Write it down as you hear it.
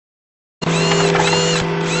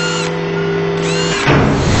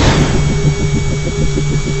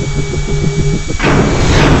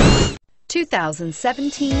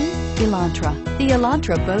2017 Elantra. The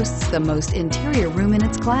Elantra boasts the most interior room in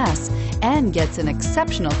its class and gets an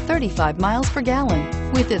exceptional 35 miles per gallon.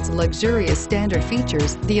 With its luxurious standard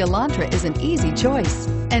features, the Elantra is an easy choice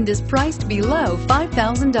and is priced below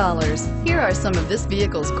 $5,000. Here are some of this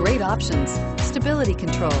vehicle's great options: stability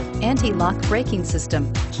control, anti-lock braking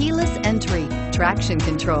system, keyless entry, traction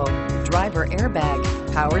control, driver airbag,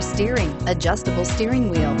 power steering, adjustable steering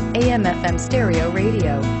wheel, AM/FM stereo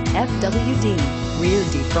radio, FWD, rear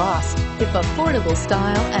defrost. If affordable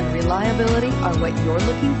style and reliability are what you're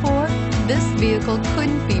looking for, this vehicle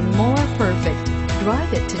couldn't be more perfect.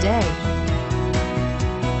 Drive it today.